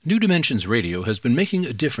New Dimensions Radio has been making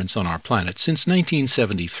a difference on our planet since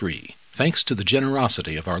 1973, thanks to the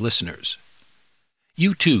generosity of our listeners.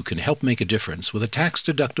 You too can help make a difference with a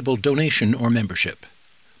tax-deductible donation or membership.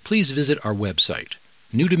 Please visit our website,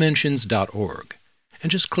 newdimensions.org,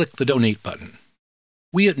 and just click the Donate button.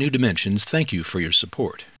 We at New Dimensions thank you for your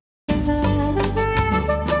support.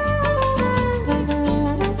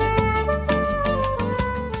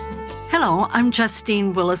 Hello, I'm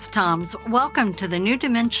Justine Willis-Toms. Welcome to the New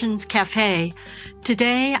Dimensions Cafe.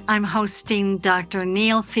 Today, I'm hosting Dr.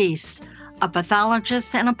 Neil Theise, a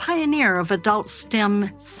pathologist and a pioneer of adult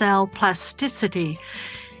stem cell plasticity.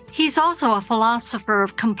 He's also a philosopher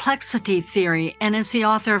of complexity theory and is the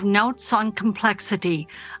author of Notes on Complexity,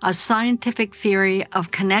 a scientific theory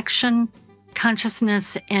of connection,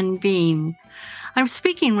 consciousness, and being. I'm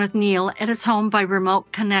speaking with Neil at his home by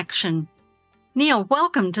remote connection. Neil,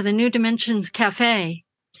 welcome to the New Dimensions Cafe.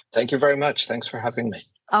 Thank you very much. Thanks for having me.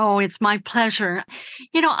 Oh, it's my pleasure.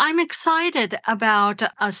 I'm excited about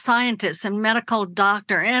a scientist and medical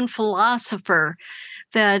doctor and philosopher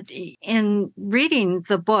that in reading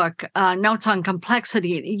the book, Notes on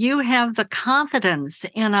Complexity, you have the confidence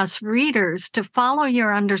in us readers to follow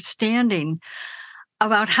your understanding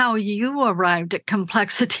about how you arrived at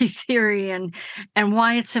complexity theory and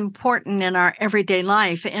why it's important in our everyday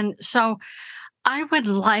life. And so I would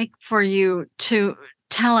like for you to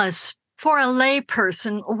tell us, for a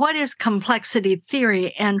layperson, what is complexity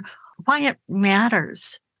theory and why it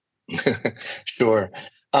matters? Sure.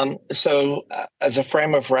 So as a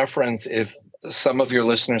frame of reference, if some of your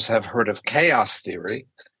listeners have heard of chaos theory,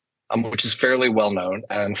 which is fairly well known,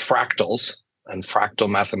 and fractals and fractal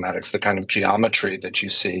mathematics, the kind of geometry that you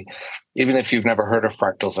see, even if you've never heard of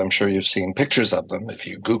fractals, I'm sure you've seen pictures of them. If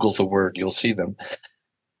you Google the word, you'll see them.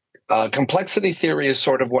 Complexity theory is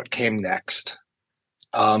sort of what came next.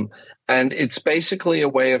 And it's basically a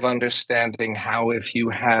way of understanding how if you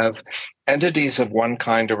have entities of one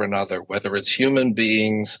kind or another, whether it's human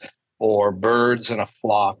beings or birds in a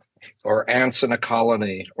flock or ants in a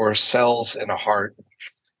colony or cells in a heart,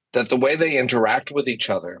 that the way they interact with each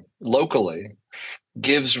other locally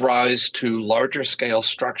gives rise to larger scale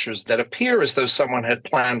structures that appear as though someone had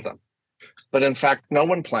planned them. But in fact, no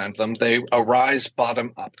one planned them. They arise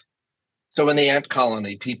bottom up. So in the ant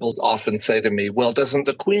colony, people often say to me, well, doesn't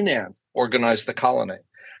the queen ant organize the colony?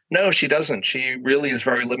 No, she doesn't. She really is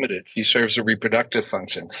very limited. She serves a reproductive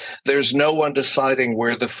function. There's no one deciding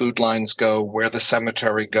where the food lines go, where the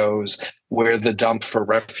cemetery goes, where the dump for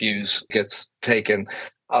refuse gets taken.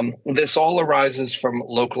 This all arises from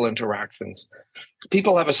local interactions.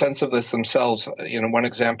 People have a sense of this themselves. One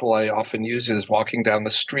example I often use is walking down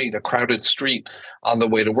the street, a crowded street on the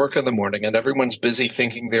way to work in the morning, and everyone's busy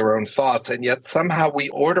thinking their own thoughts. And yet somehow we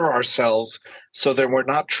order ourselves so that we're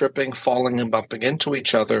not tripping, falling, and bumping into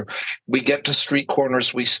each other. We get to street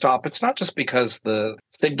corners, we stop. It's not just because the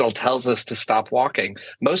signal tells us to stop walking.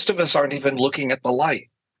 Most of us aren't even looking at the light.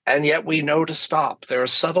 And yet we know to stop. There are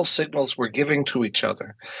subtle signals we're giving to each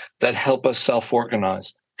other that help us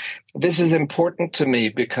self-organize. This is important to me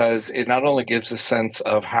because it not only gives a sense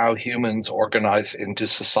of how humans organize into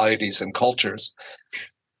societies and cultures,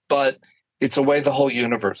 but it's a way the whole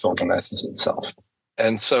universe organizes itself.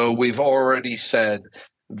 And so we've already said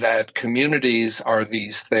that communities are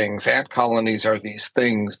these things, ant colonies are these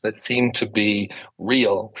things that seem to be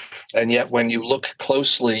real. And yet when you look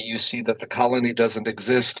closely, you see that the colony doesn't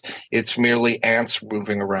exist. It's merely ants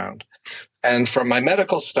moving around. And from my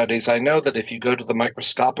medical studies, I know that if you go to the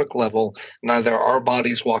microscopic level, neither our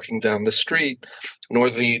bodies walking down the street nor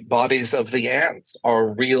the bodies of the ants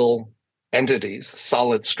are real entities,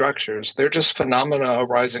 solid structures. They're just phenomena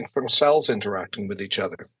arising from cells interacting with each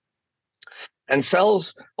other. And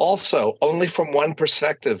cells also, only from one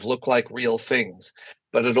perspective, look like real things.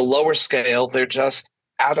 But at a lower scale, they're just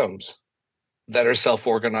atoms that are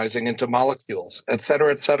self-organizing into molecules, et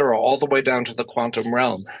cetera, all the way down to the quantum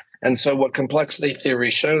realm. And so what complexity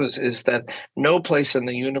theory shows is that no place in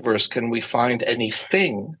the universe can we find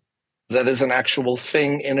anything that is an actual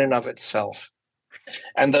thing in and of itself.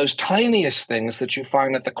 And those tiniest things that you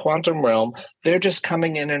find at the quantum realm, they're just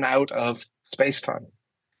coming in and out of space-time.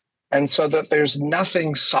 And so that there's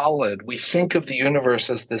nothing solid. We think of the universe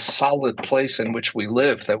as this solid place in which we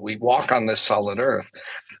live, that we walk on this solid earth.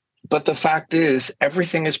 But the fact is,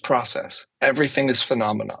 everything is process. Everything is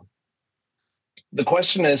phenomenon. The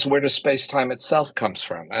question is, where does space-time itself comes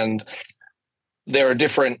from? And there are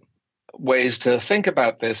different ways to think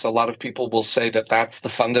about this. A lot of people will say that that's the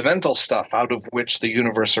fundamental stuff out of which the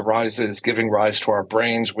universe arises, giving rise to our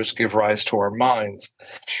brains, which give rise to our minds.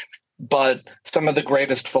 But some of the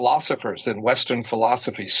greatest philosophers in Western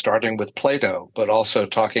philosophy, starting with Plato, but also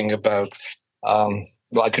talking about, well,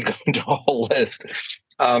 I could go into a whole list,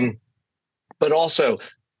 but also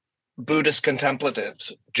Buddhist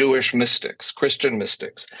contemplatives, Jewish mystics, Christian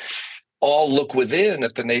mystics, all look within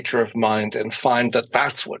at the nature of mind and find that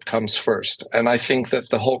that's what comes first. And I think that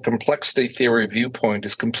the whole complexity theory viewpoint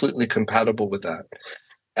is completely compatible with that.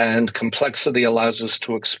 And complexity allows us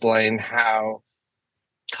to explain how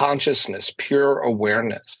consciousness, pure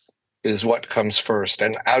awareness, is what comes first.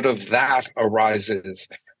 And out of that arises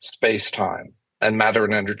space-time and matter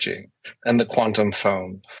and energy and the quantum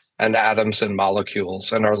foam and atoms and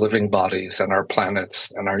molecules and our living bodies and our planets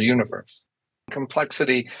and our universe.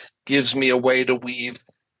 Complexity gives me a way to weave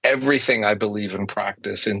everything I believe in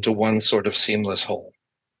practice into one sort of seamless whole.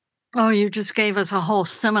 Oh, you just gave us a whole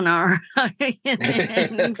seminar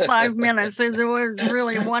in 5 minutes. It was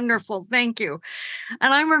really wonderful. Thank you.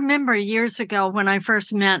 And I remember years ago when I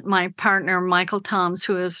first met my partner, Michael Toms,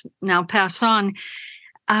 who is now passed on,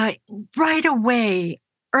 right away,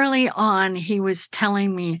 early on, he was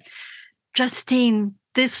telling me, Justine,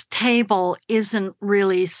 this table isn't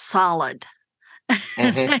really solid.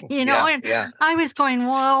 Mm-hmm. I was going,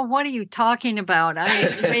 well, what are you talking about?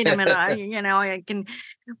 Wait a minute, I can.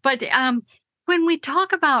 But when we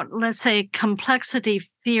talk about, let's say, complexity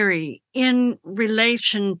theory in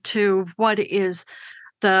relation to what is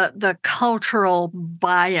the cultural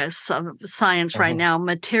bias of science right now,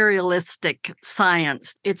 materialistic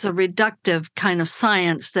science, it's a reductive kind of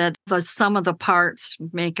science that the sum of the parts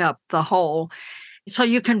make up the whole. So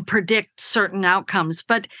you can predict certain outcomes.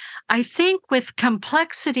 But I think with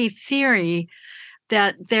complexity theory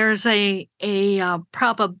that there's a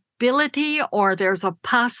probability or there's a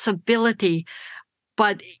possibility,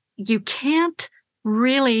 but you can't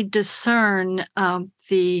really discern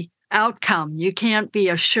the outcome. You can't be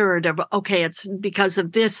assured of, okay, it's because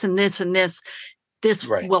of this and this and this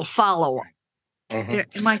will follow.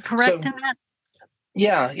 Am I correct in that?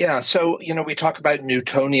 Yeah. So, we talk about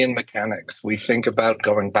Newtonian mechanics. We think about,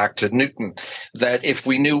 going back to Newton, that if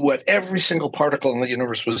we knew what every single particle in the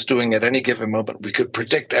universe was doing at any given moment, we could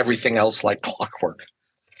predict everything else like clockwork.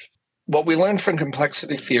 What we learned from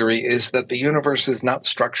complexity theory is that the universe is not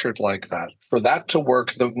structured like that. For that to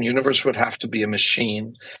work, the universe would have to be a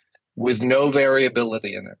machine with no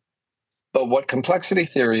variability in it. But what complexity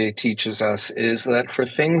theory teaches us is that for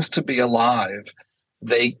things to be alive,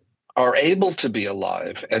 they are able to be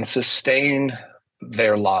alive and sustain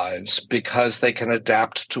their lives because they can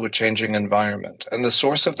adapt to a changing environment. And the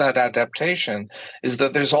source of that adaptation is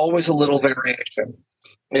that there's always a little variation.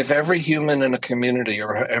 If every human in a community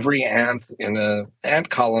or every ant in an ant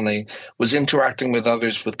colony was interacting with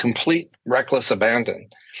others with complete reckless abandon,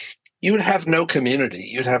 you would have no community,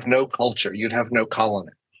 you'd have no culture, you'd have no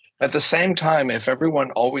colony. At the same time, if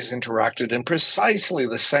everyone always interacted in precisely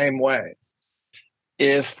the same way,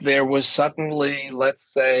 if there was suddenly,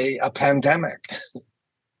 let's say, a pandemic,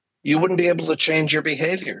 you wouldn't be able to change your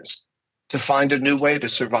behaviors to find a new way to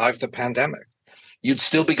survive the pandemic. You'd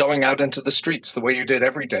still be going out into the streets the way you did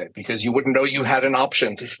every day because you wouldn't know you had an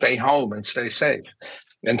option to stay home and stay safe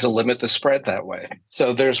and to limit the spread that way.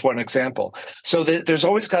 So there's one example. So there's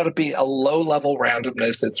always got to be a low-level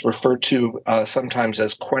randomness. It's referred to sometimes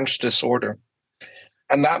as quenched disorder.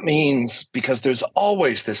 And that means because there's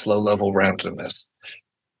always this low-level randomness,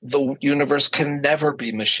 the universe can never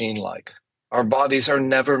be machine-like. Our bodies are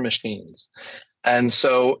never machines. And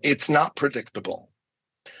so it's not predictable.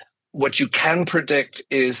 What you can predict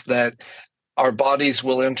is that our bodies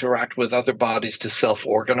will interact with other bodies to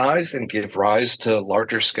self-organize and give rise to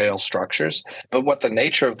larger scale structures. But what the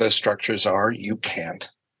nature of those structures are, you can't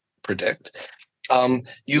predict.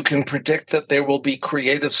 You can predict that there will be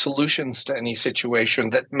creative solutions to any situation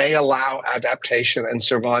that may allow adaptation and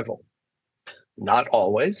survival. Not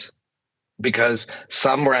always, because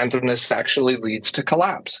some randomness actually leads to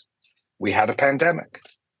collapse. We had a pandemic.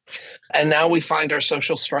 And now we find our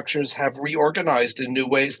social structures have reorganized in new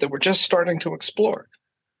ways that we're just starting to explore.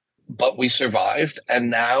 But we survived, and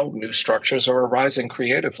now new structures are arising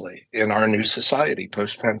creatively in our new society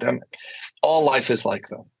post-pandemic. All life is like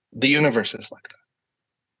that. The universe is like that.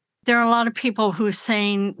 There are a lot of people who are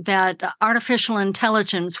saying that artificial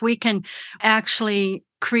intelligence, we can actually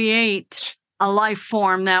create a life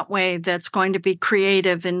form that way that's going to be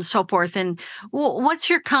creative and so forth. And what's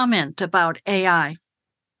your comment about AI?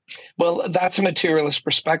 Well, that's a materialist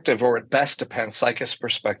perspective, or at best a panpsychist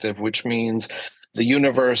perspective, which means the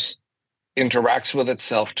universe interacts with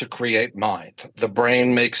itself to create mind. The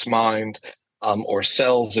brain makes mind, or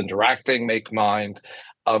cells interacting make mind.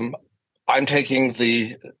 I'm taking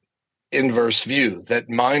the inverse view, that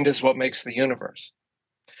mind is what makes the universe.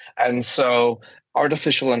 And so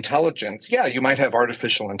artificial intelligence, yeah, you might have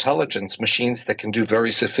artificial intelligence, machines that can do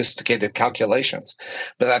very sophisticated calculations,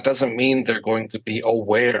 but that doesn't mean they're going to be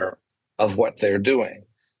aware of what they're doing.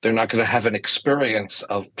 They're not going to have an experience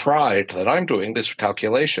of pride that I'm doing this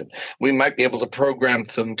calculation. We might be able to program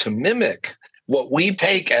them to mimic what we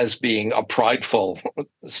take as being a prideful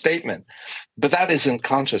statement, but that isn't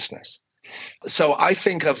consciousness. So I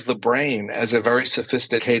think of the brain as a very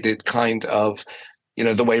sophisticated kind of,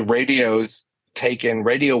 the way radios take in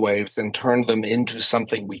radio waves and turn them into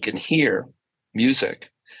something we can hear, music.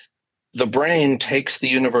 The brain takes the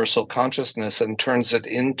universal consciousness and turns it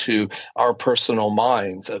into our personal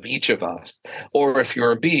minds of each of us. Or if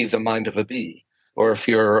you're a bee, the mind of a bee. Or if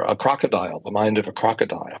you're a crocodile, the mind of a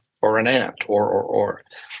crocodile. Or an ant, or.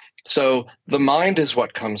 So the mind is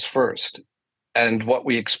what comes first. And what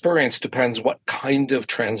we experience depends what kind of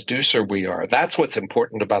transducer we are. That's what's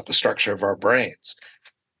important about the structure of our brains.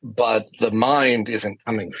 But the mind isn't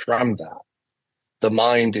coming from that. The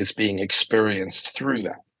mind is being experienced through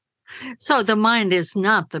that. So the mind is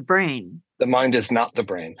not the brain. The mind is not the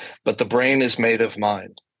brain, but the brain is made of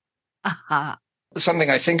mind. Uh-huh. Something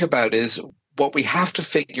I think about is what we have to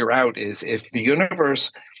figure out is if the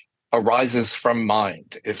universe arises from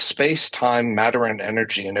mind, if space, time, matter, and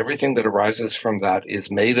energy, and everything that arises from that is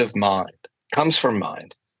made of mind, comes from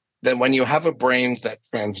mind, then when you have a brain that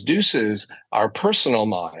transduces our personal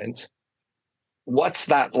minds, what's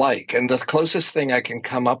that like? And the closest thing I can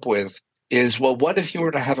come up with is, well, what if you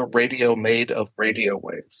were to have a radio made of radio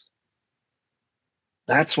waves?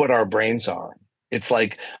 That's what our brains are. It's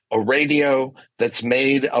like a radio that's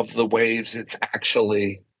made of the waves it's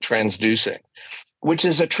actually transducing, which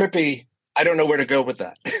is a trippy, I don't know where to go with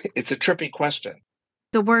that. It's a trippy question.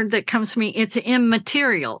 The word that comes to me, it's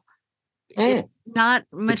immaterial. It's not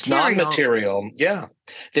material. It's non-material. Yeah.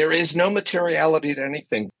 There is no materiality to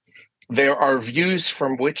anything. There are views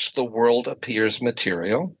from which the world appears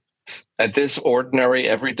material. At this ordinary,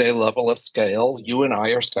 everyday level of scale, you and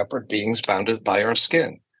I are separate beings bounded by our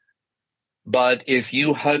skin. But if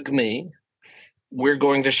you hug me, we're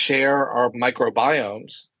going to share our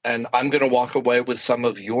microbiomes, and I'm going to walk away with some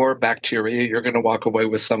of your bacteria. You're going to walk away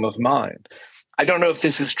with some of mine. I don't know if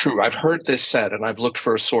this is true. I've heard this said, and I've looked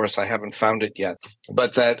for a source. I haven't found it yet.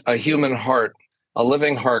 But that a human heart, a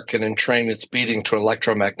living heart, can entrain its beating to an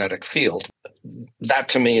electromagnetic field. That,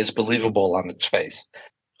 to me, is believable on its face.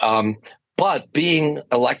 But being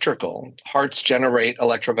electrical, hearts generate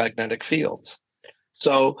electromagnetic fields.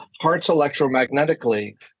 So hearts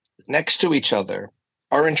electromagnetically next to each other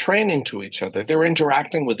are entraining to each other. They're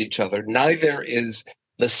interacting with each other. Neither is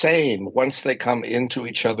the same once they come into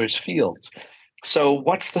each other's fields. So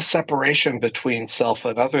what's the separation between self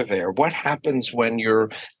and other there? What happens when you're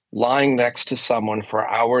lying next to someone for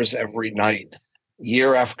hours every night,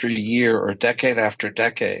 year after year or decade after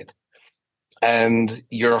decade, and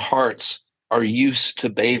your hearts are used to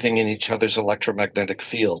bathing in each other's electromagnetic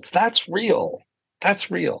fields? That's real.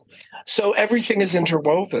 That's real. So everything is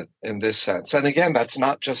interwoven in this sense. And again, that's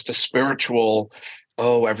not just a spiritual,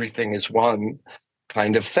 everything is one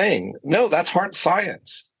kind of thing. No, that's hard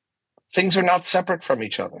science. Things are not separate from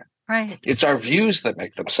each other. Right. It's our views that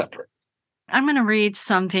make them separate. I'm going to read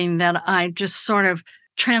something that I just sort of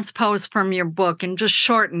transposed from your book and just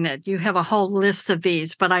shorten it. You have a whole list of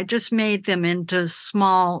these, but I just made them into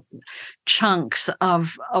small chunks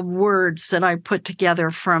of words that I put together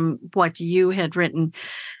from what you had written.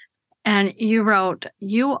 And you wrote,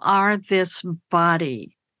 "You are this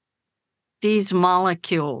body, these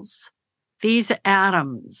molecules, these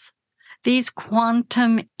atoms, these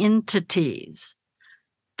quantum entities,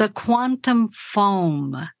 the quantum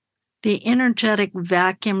foam, the energetic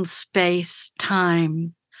vacuum space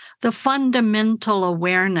time, the fundamental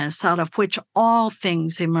awareness out of which all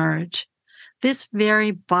things emerge. This very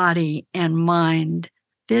body and mind,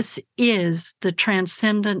 this is the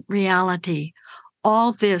transcendent reality.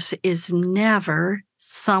 All this is never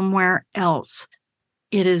somewhere else.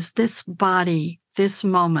 It is this body, this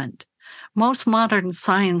moment. Most modern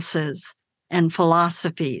sciences and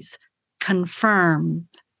philosophies confirm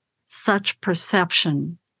such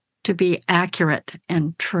perception to be accurate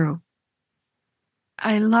and true."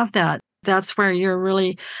 I love that. That's where you're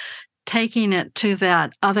really taking it to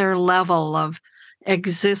that other level of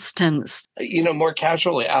existence. More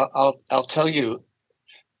casually, I'll tell you,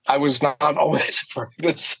 I was not always a very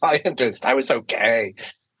good scientist. I was okay.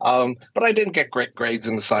 But I didn't get great grades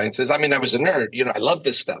in the sciences. I mean, I was a nerd. I love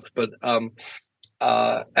this stuff. But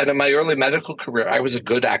and in my early medical career, I was a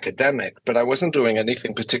good academic, but I wasn't doing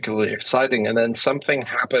anything particularly exciting. And then something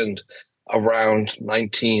happened around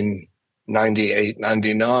 98,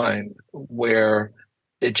 99, where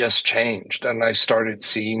it just changed. And I started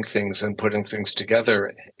seeing things and putting things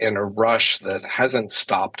together in a rush that hasn't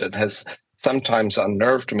stopped. It has sometimes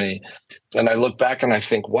unnerved me. And I look back and I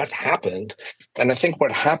think, what happened? And I think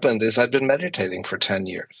what happened is I'd been meditating for 10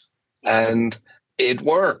 years. And it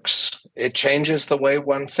works. It changes the way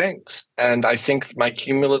one thinks. And I think my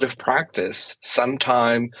cumulative practice,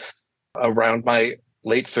 sometime around my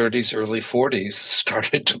late 30s, early 40s,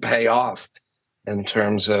 started to pay off in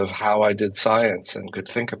terms of how I did science and could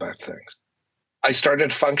think about things. I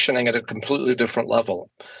started functioning at a completely different level.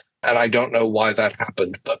 And I don't know why that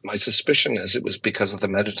happened, but my suspicion is it was because of the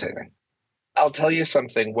meditating. I'll tell you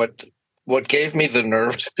something. What gave me the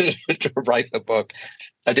nerve to write the book,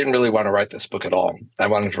 I didn't really want to write this book at all. I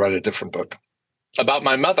wanted to write a different book about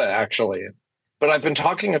my mother, actually. But I've been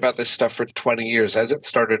talking about this stuff for 20 years as it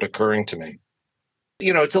started occurring to me.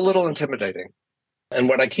 It's a little intimidating. And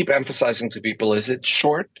what I keep emphasizing to people is it's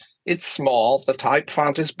short, it's small, the type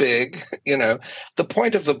font is big. The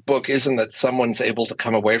point of the book isn't that someone's able to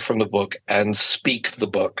come away from the book and speak the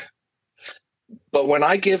book. But when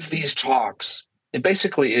I give these talks, it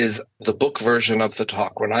basically is the book version of the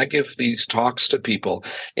talk. When I give these talks to people,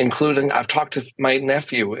 including, I've talked to my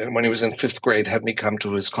nephew, and when he was in 5th grade, had me come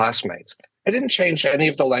to his classmates. I didn't change any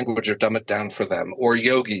of the language or dumb it down for them, or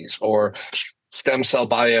yogis, or stem cell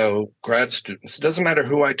bio grad students. It doesn't matter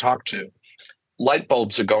who I talk to. Light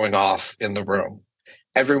bulbs are going off in the room.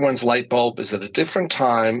 Everyone's light bulb is at a different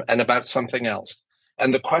time and about something else.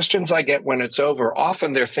 And the questions I get when it's over,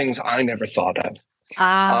 often they're things I never thought of.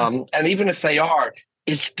 And even if they are,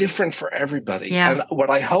 it's different for everybody. Yeah. And what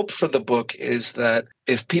I hope for the book is that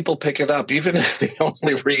if people pick it up, even if they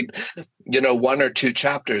only read, 1 or 2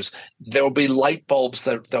 chapters, there'll be light bulbs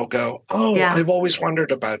that they'll go, oh, yeah, I've always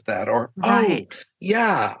wondered about that. Or, right, oh,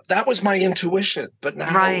 yeah, that was my intuition. But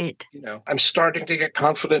now, right, I'm starting to get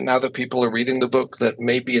confident now that people are reading the book that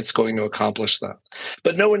maybe it's going to accomplish that.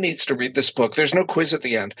 But no one needs to read this book. There's no quiz at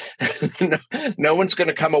the end. No one's going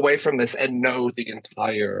to come away from this and know the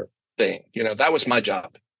entire thing. That was my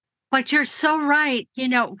job. But you're so right.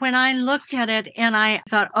 When I looked at it and I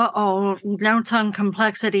thought, notes on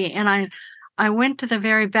complexity. And I went to the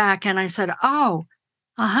very back and I said,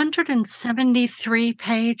 173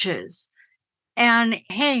 pages. And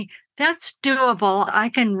hey, that's doable. I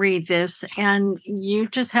can read this. And you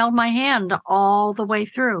just held my hand all the way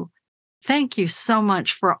through. Thank you so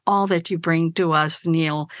much for all that you bring to us,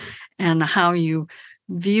 Neil, and how you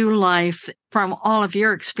view life from all of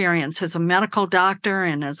your experience as a medical doctor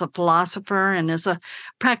and as a philosopher and as a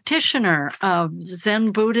practitioner of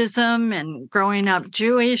Zen Buddhism and growing up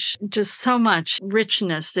Jewish. Just so much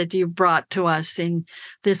richness that you brought to us in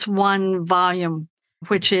this one volume,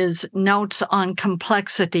 which is Notes on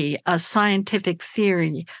Complexity, a scientific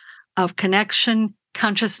theory of connection,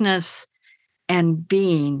 consciousness, and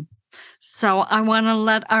being. So I want to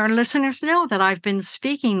let our listeners know that I've been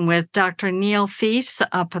speaking with Dr. Neil Theise,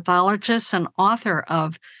 a pathologist and author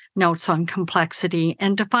of Notes on Complexity.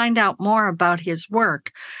 And to find out more about his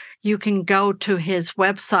work, you can go to his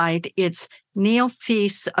website. It's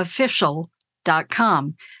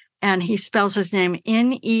neiltheiseofficial.com. And he spells his name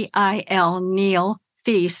Neil, Neil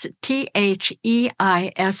Theise, Theise,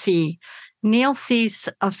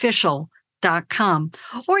 neiltheiseofficial.com.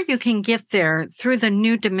 Or you can get there through the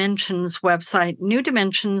New Dimensions website,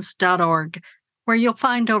 newdimensions.org, where you'll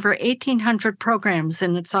find over 1,800 programs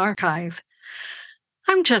in its archive.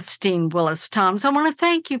 I'm Justine Willis-Toms. I want to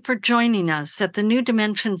thank you for joining us at the New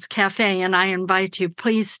Dimensions Cafe, and I invite you,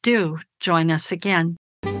 please do join us again.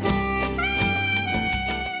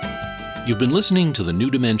 You've been listening to the New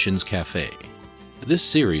Dimensions Cafe. This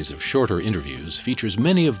series of shorter interviews features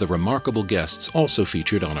many of the remarkable guests also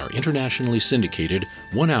featured on our internationally syndicated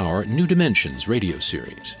 1-hour New Dimensions radio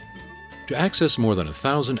series. To access more than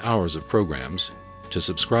 1,000 hours of programs, to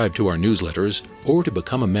subscribe to our newsletters, or to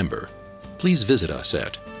become a member, please visit us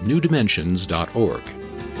at newdimensions.org.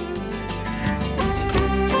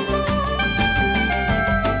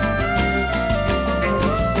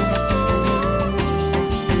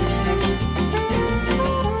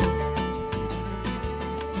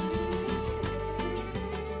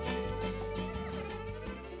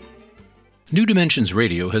 New Dimensions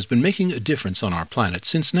Radio has been making a difference on our planet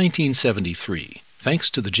since 1973, thanks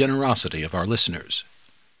to the generosity of our listeners.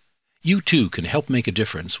 You too can help make a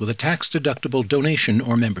difference with a tax-deductible donation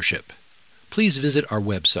or membership. Please visit our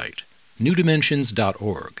website,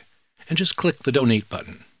 newdimensions.org, and just click the Donate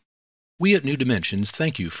button. We at New Dimensions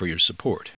thank you for your support.